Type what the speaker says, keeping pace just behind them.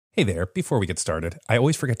Hey there, before we get started, I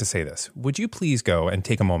always forget to say this. Would you please go and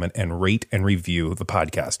take a moment and rate and review the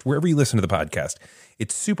podcast, wherever you listen to the podcast?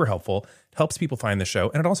 It's super helpful, it helps people find the show,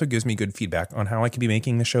 and it also gives me good feedback on how I can be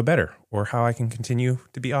making the show better, or how I can continue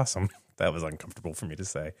to be awesome. That was uncomfortable for me to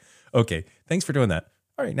say. Okay, thanks for doing that.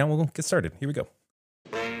 All right, now we'll get started. Here we go.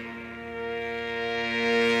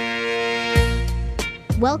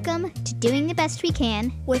 Welcome to Doing the Best We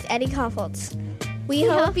Can with Eddie Koffoltz. We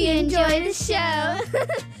hope you enjoy the show.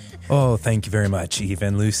 Oh, thank you very much, Eve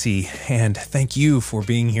and Lucy. And thank you for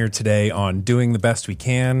being here today on Doing the Best We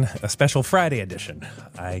Can, a special Friday edition.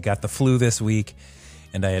 I got the flu this week,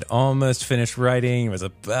 and I had almost finished writing. I was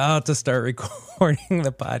about to start recording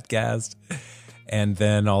the podcast. And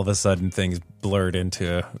then all of a sudden, things blurred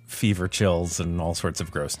into fever chills and all sorts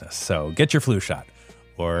of grossness. So get your flu shot.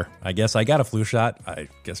 Or I guess I got a flu shot. I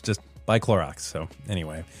guess just buy Clorox. So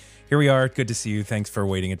anyway, here we are. Good to see you. Thanks for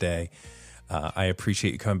waiting a day. I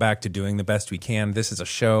appreciate you coming back to Doing the Best We Can. This is a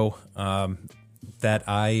show that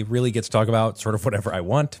I really get to talk about sort of whatever I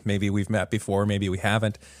want. Maybe we've met before, maybe we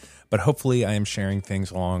haven't. But hopefully I am sharing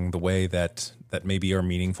things along the way that maybe are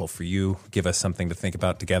meaningful for you, give us something to think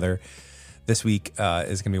about together. This week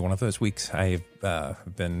is going to be one of those weeks. I've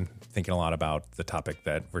been thinking a lot about the topic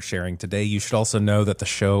that we're sharing today. You should also know that the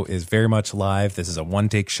show is very much live. This is a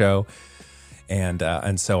one-take show.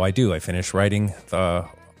 And so I finished writing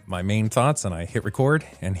my main thoughts, and I hit record,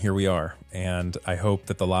 and here we are. And I hope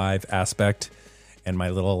that the live aspect and my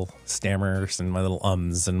little stammers and my little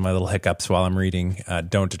ums and my little hiccups while I'm reading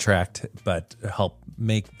don't detract, but help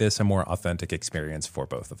make this a more authentic experience for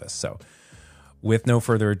both of us. So with no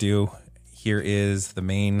further ado, here is the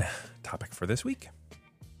main topic for this week.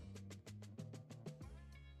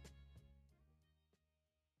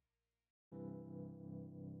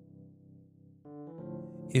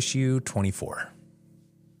 Issue 24.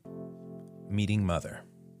 Meeting Mother.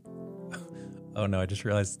 Oh no, I just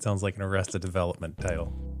realized it sounds like an Arrested Development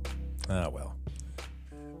title. Ah, well.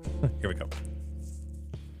 Here we go.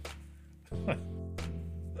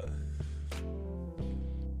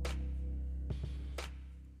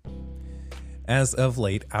 As of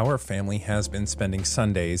late, our family has been spending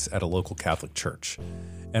Sundays at a local Catholic church.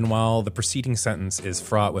 And while the preceding sentence is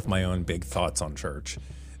fraught with my own big thoughts on church,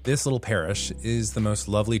 this little parish is the most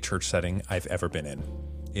lovely church setting I've ever been in.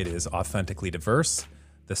 It is authentically diverse,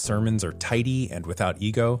 the sermons are tidy and without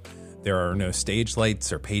ego, there are no stage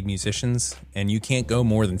lights or paid musicians, and you can't go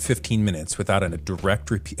more than 15 minutes without a direct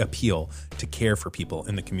appeal to care for people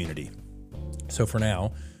in the community. So for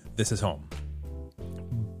now, this is home.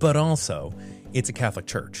 But also, it's a Catholic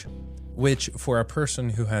church, which for a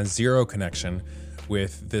person who has zero connection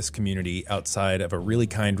with this community outside of a really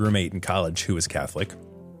kind roommate in college who was Catholic,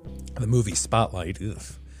 the movie Spotlight,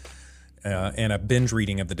 and a binge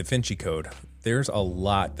reading of the Da Vinci Code, there's a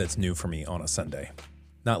lot that's new for me on a Sunday.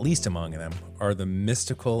 Not least among them are the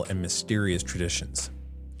mystical and mysterious traditions.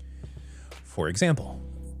 For example,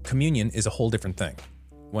 communion is a whole different thing.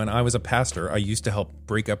 When I was a pastor, I used to help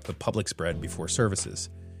break up the public spread before services.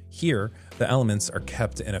 Here, the elements are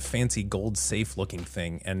kept in a fancy gold safe-looking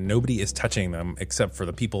thing, and nobody is touching them except for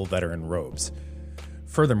the people that are in robes.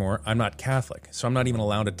 Furthermore, I'm not Catholic, so I'm not even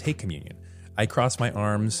allowed to take communion. I cross my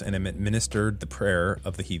arms and am administered the prayer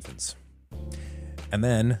of the heathens. And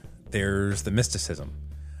then there's the mysticism.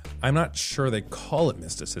 I'm not sure they call it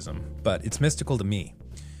mysticism, but it's mystical to me.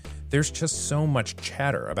 There's just so much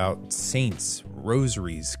chatter about saints,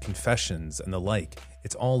 rosaries, confessions, and the like.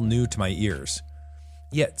 It's all new to my ears.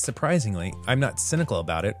 Yet, surprisingly, I'm not cynical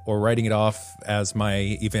about it or writing it off as my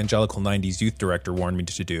evangelical 90s youth director warned me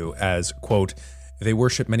to do as, quote, they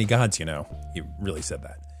worship many gods, you know. He really said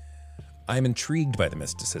that. I'm intrigued by the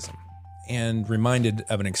mysticism and reminded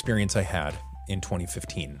of an experience I had in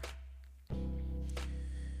 2015.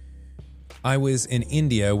 I was in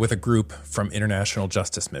India with a group from International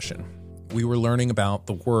Justice Mission. We were learning about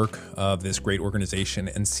the work of this great organization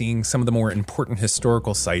and seeing some of the more important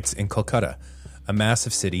historical sites in Kolkata, a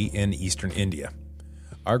massive city in eastern India.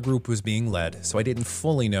 Our group was being led, so I didn't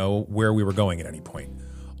fully know where we were going at any point.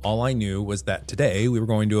 All I knew was that today we were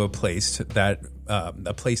going to a place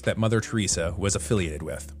that Mother Teresa was affiliated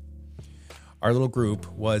with. Our little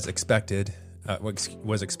group was expected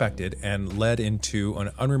and led into an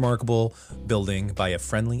unremarkable building by a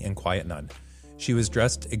friendly and quiet nun. She was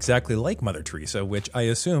dressed exactly like Mother Teresa, which I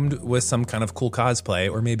assumed was some kind of cool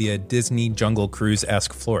cosplay or maybe a Disney Jungle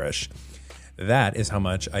Cruise-esque flourish. That is how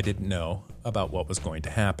much I didn't know about what was going to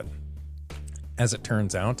happen. As it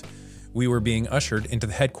turns out, we were being ushered into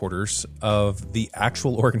the headquarters of the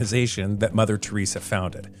actual organization that Mother Teresa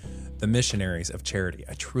founded, the Missionaries of Charity.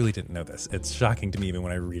 I truly didn't know this. It's shocking to me even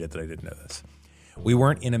when I read it that I didn't know this. We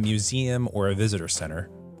weren't in a museum or a visitor center.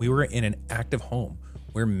 We were in an active home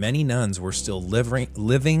where many nuns were still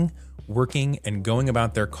living, working, and going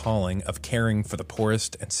about their calling of caring for the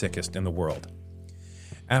poorest and sickest in the world.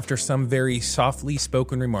 After some very softly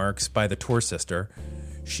spoken remarks by the tour sister,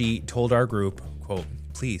 she told our group, quote,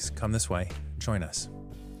 "Please come this way, join us."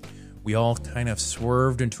 We all kind of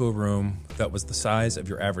swerved into a room that was the size of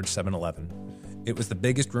your average 7-Eleven. It was the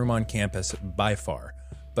biggest room on campus by far,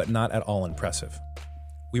 but not at all impressive.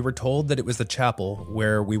 We were told that it was the chapel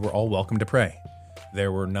where we were all welcome to pray.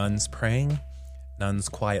 There were nuns praying, nuns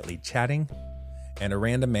quietly chatting, and a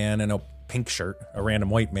random man in a pink shirt, a random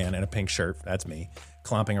white man in a pink shirt, that's me,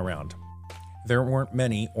 clomping around. There weren't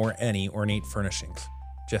many or any ornate furnishings,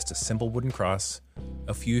 just a simple wooden cross,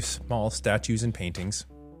 a few small statues and paintings,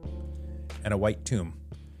 and a white tomb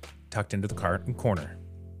tucked into the corner.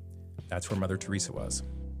 That's where Mother Teresa was.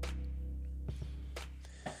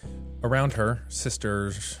 Around her,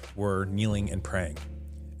 sisters were kneeling and praying.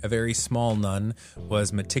 A very small nun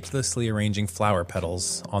was meticulously arranging flower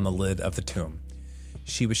petals on the lid of the tomb.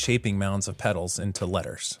 She was shaping mounds of petals into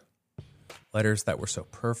letters. Letters that were so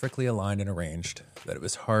perfectly aligned and arranged that it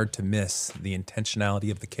was hard to miss the intentionality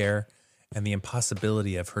of the care and the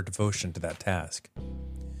impossibility of her devotion to that task.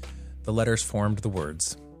 The letters formed the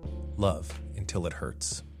words, "Love until it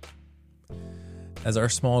hurts." As our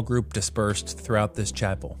small group dispersed throughout this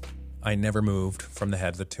chapel, I never moved from the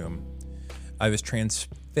head of the tomb. I was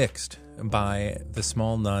transfixed by the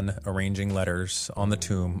small nun arranging letters on the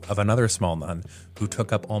tomb of another small nun who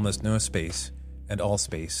took up almost no space and all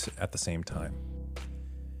space at the same time.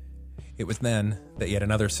 It was then that yet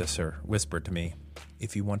another sister whispered to me,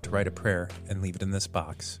 "If you want to write a prayer and leave it in this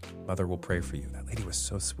box, Mother will pray for you." That lady was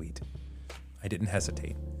so sweet. I didn't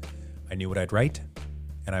hesitate. I knew what I'd write,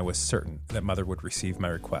 and I was certain that Mother would receive my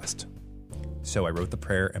request. So I wrote the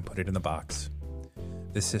prayer and put it in the box.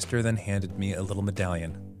 The sister then handed me a little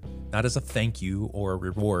medallion, not as a thank you or a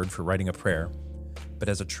reward for writing a prayer, but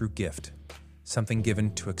as a true gift, something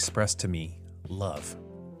given to express to me love.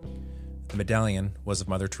 The medallion was of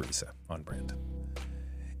Mother Teresa on brand,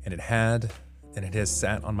 and it has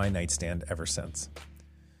sat on my nightstand ever since.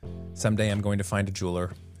 Someday I'm going to find a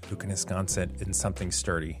jeweler who can ensconce it in something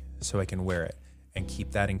sturdy so I can wear it and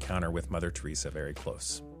keep that encounter with Mother Teresa very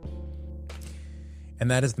close. And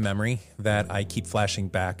that is the memory that I keep flashing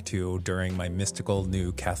back to during my mystical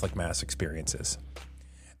new Catholic Mass experiences.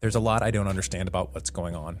 There's a lot I don't understand about what's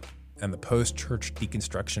going on, and the post-church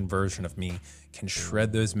deconstruction version of me can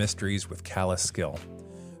shred those mysteries with callous skill.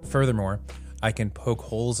 Furthermore, I can poke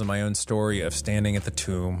holes in my own story of standing at the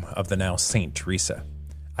tomb of the now Saint Teresa.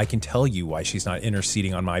 I can tell you why she's not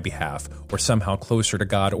interceding on my behalf, or somehow closer to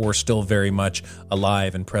God, or still very much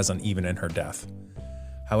alive and present even in her death.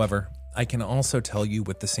 However, I can also tell you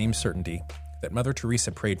with the same certainty that Mother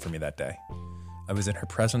Teresa prayed for me that day. I was in her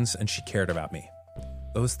presence and she cared about me.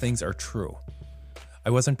 Those things are true. I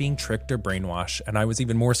wasn't being tricked or brainwashed, and I was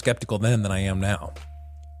even more skeptical then than I am now.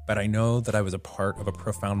 But I know that I was a part of a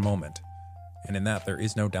profound moment, and in that there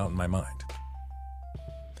is no doubt in my mind.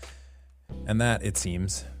 And that, it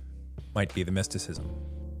seems, might be the mysticism.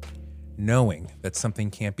 Knowing that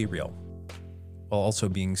something can't be real, while also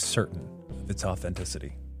being certain of its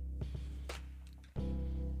authenticity.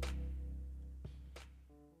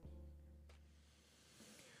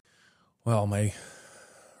 Well, my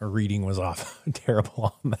reading was off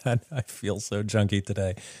terrible on that. I feel so junky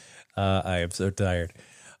today. I am so tired.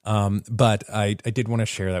 But I did want to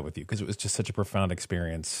share that with you because it was just such a profound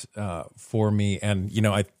experience for me. And,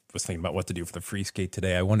 I was thinking about what to do for the free skate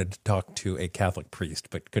today. I wanted to talk to a Catholic priest,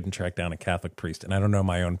 but couldn't track down a Catholic priest. And I don't know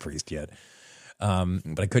my own priest yet.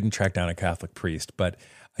 But I couldn't track down a Catholic priest. But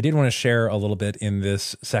I did want to share a little bit in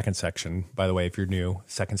this second section. By the way, if you're new,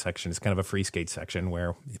 second section is kind of a free skate section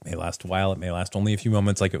where it may last a while. It may last only a few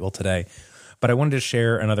moments like it will today. But I wanted to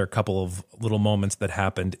share another couple of little moments that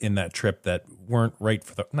happened in that trip that weren't right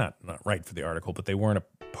for the, not right for the article, but they weren't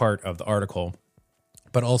a part of the article,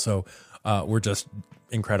 but also were just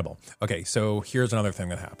incredible. Okay, so here's another thing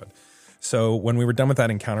that happened. So when we were done with that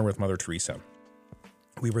encounter with Mother Teresa,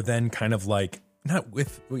 we were then kind of like,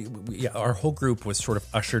 our whole group was sort of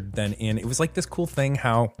ushered then in. It was like this cool thing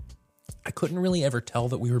how I couldn't really ever tell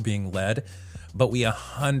that we were being led, but we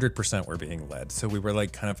 100% were being led. So we were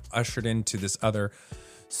like kind of ushered into this other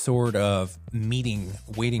sort of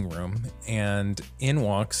waiting room, and in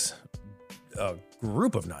walks a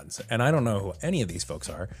group of nuns. And I don't know who any of these folks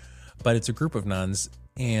are, but it's a group of nuns,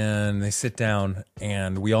 and they sit down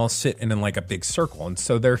and we all sit in like a big circle. And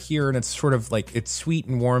so they're here, and it's sort of like, it's sweet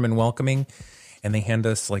and warm and welcoming. And they hand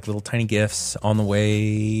us like little tiny gifts on the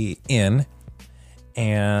way in.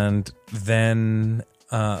 And then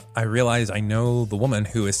I realize I know the woman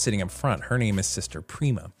who is sitting up front. Her name is Sister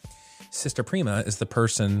Prima. Sister Prima is the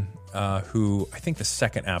person who, I think the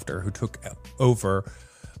second after, who took over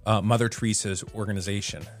Mother Teresa's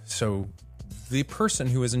organization. So the person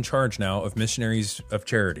who is in charge now of Missionaries of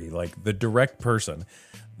Charity, like the direct person,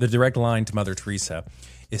 the direct line to Mother Teresa,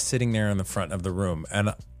 is sitting there in the front of the room.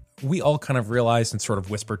 And we all kind of realized and sort of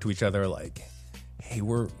whispered to each other like, hey,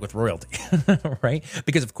 we're with royalty, right?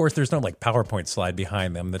 Because of course there's no like PowerPoint slide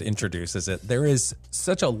behind them that introduces it. There is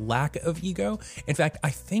such a lack of ego. In fact, I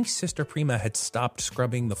think Sister Prima had stopped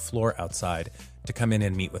scrubbing the floor outside to come in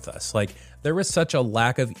and meet with us. Like there was such a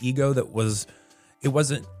lack of ego that it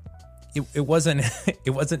wasn't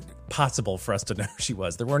possible for us to know who she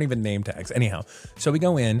was. There weren't even name tags. Anyhow, so we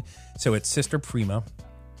go in. So it's Sister Prima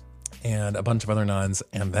and a bunch of other nuns.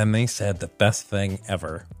 And then they said the best thing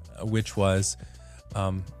ever, which was,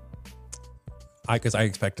 because I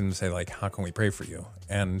expected them to say like, how can we pray for you?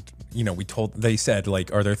 And, they said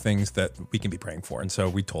like, are there things that we can be praying for? And so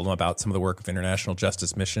we told them about some of the work of International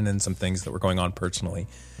Justice Mission and some things that were going on personally.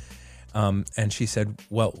 And she said,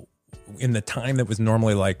 well, in the time that was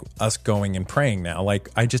normally like us going and praying now, like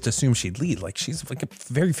I just assumed she'd lead. Like she's like a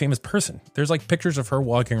very famous person. There's like pictures of her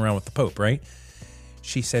walking around with the Pope, right?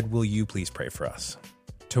 She said, will you please pray for us?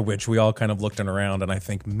 To which we all kind of looked around, and I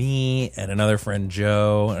think me and another friend,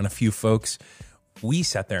 Joe, and a few folks, we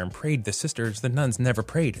sat there and prayed. The sisters, the nuns, never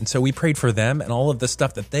prayed. And so we prayed for them and all of the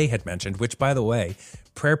stuff that they had mentioned, which, by the way,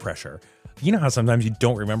 prayer pressure. You know how sometimes you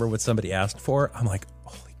don't remember what somebody asked for? I'm like,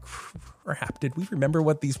 holy crap, did we remember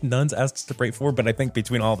what these nuns asked us to pray for? But I think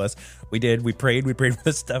between all of us, we did. We prayed for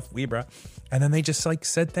the stuff we brought. And then they just like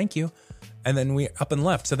said, thank you. And then we up and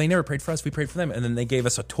left. So they never prayed for us. We prayed for them. And then they gave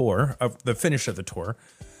us a tour of the finish of the tour.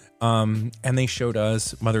 And they showed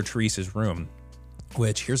us Mother Teresa's room,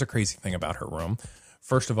 which here's a crazy thing about her room.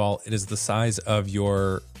 First of all, it is the size of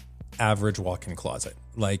your average walk-in closet.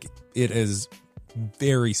 Like it is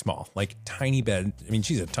very small, like tiny bed. I mean,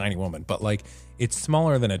 she's a tiny woman, but like it's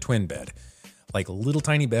smaller than a twin bed, like little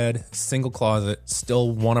tiny bed, single closet,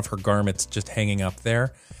 still one of her garments just hanging up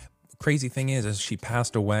there. Crazy thing is, as she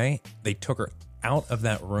passed away, they took her out of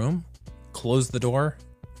that room, closed the door,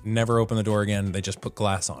 never opened the door again. They just put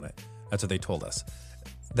glass on it. That's what they told us.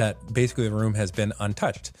 That basically the room has been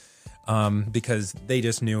untouched because they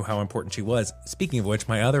just knew how important she was. Speaking of which,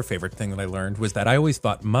 my other favorite thing that I learned was that I always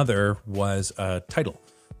thought Mother was a title,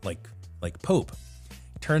 like Pope.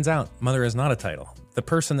 Turns out Mother is not a title. The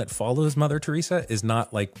person that follows Mother Teresa is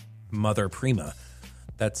not like Mother Prima.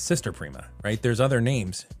 That's Sister Prima, right? There's other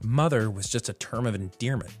names. Mother was just a term of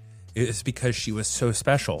endearment. It's because she was so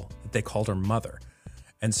special that they called her Mother.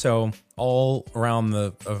 And so all around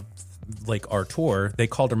our tour, they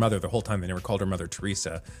called her Mother the whole time. They never called her Mother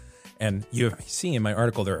Teresa. And you see in my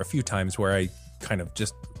article, there are a few times where I kind of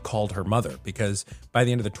just called her Mother because by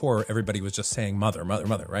the end of the tour, everybody was just saying Mother, Mother,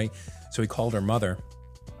 Mother, right? So we called her Mother.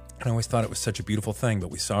 And I always thought it was such a beautiful thing.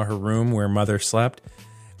 But we saw her room where Mother slept.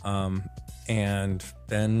 And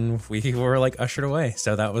then we were like ushered away.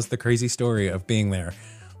 So that was the crazy story of being there.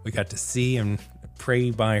 We got to see and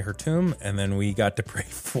pray by her tomb, and then we got to pray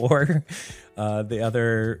for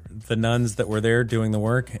the nuns that were there doing the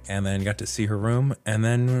work, and then got to see her room, and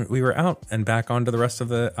then we were out and back onto the rest of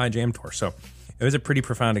the IJM tour. So it was a pretty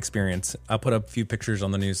profound experience. I'll put up a few pictures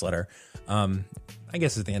on the newsletter. I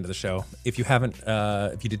guess it's the end of the show. If you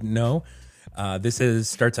didn't know, this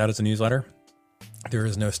starts out as a newsletter. There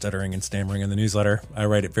is no stuttering and stammering in the newsletter. I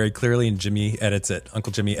write it very clearly, and Jimmy edits it.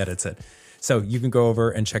 Uncle Jimmy edits it. So you can go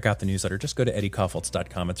over and check out the newsletter. Just go to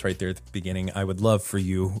eddiekaufholz.com. It's right there at the beginning. I would love for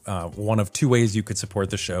you. One of two ways you could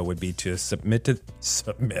support the show would be to subscribe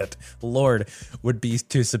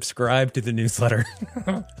to the newsletter.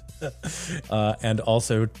 And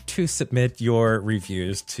also to submit your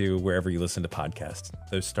reviews to wherever you listen to podcasts.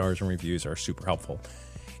 Those stars and reviews are super helpful.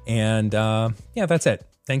 And that's it.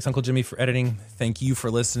 Thanks, Uncle Jimmy, for editing. Thank you for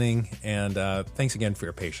listening. And thanks again for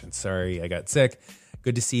your patience. Sorry I got sick.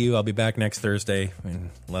 Good to see you. I'll be back next Thursday.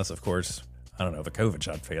 Unless, of course, I don't know, the COVID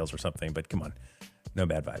shot fails or something. But come on, no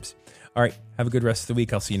bad vibes. All right. Have a good rest of the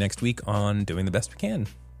week. I'll see you next week on Doing the Best We Can.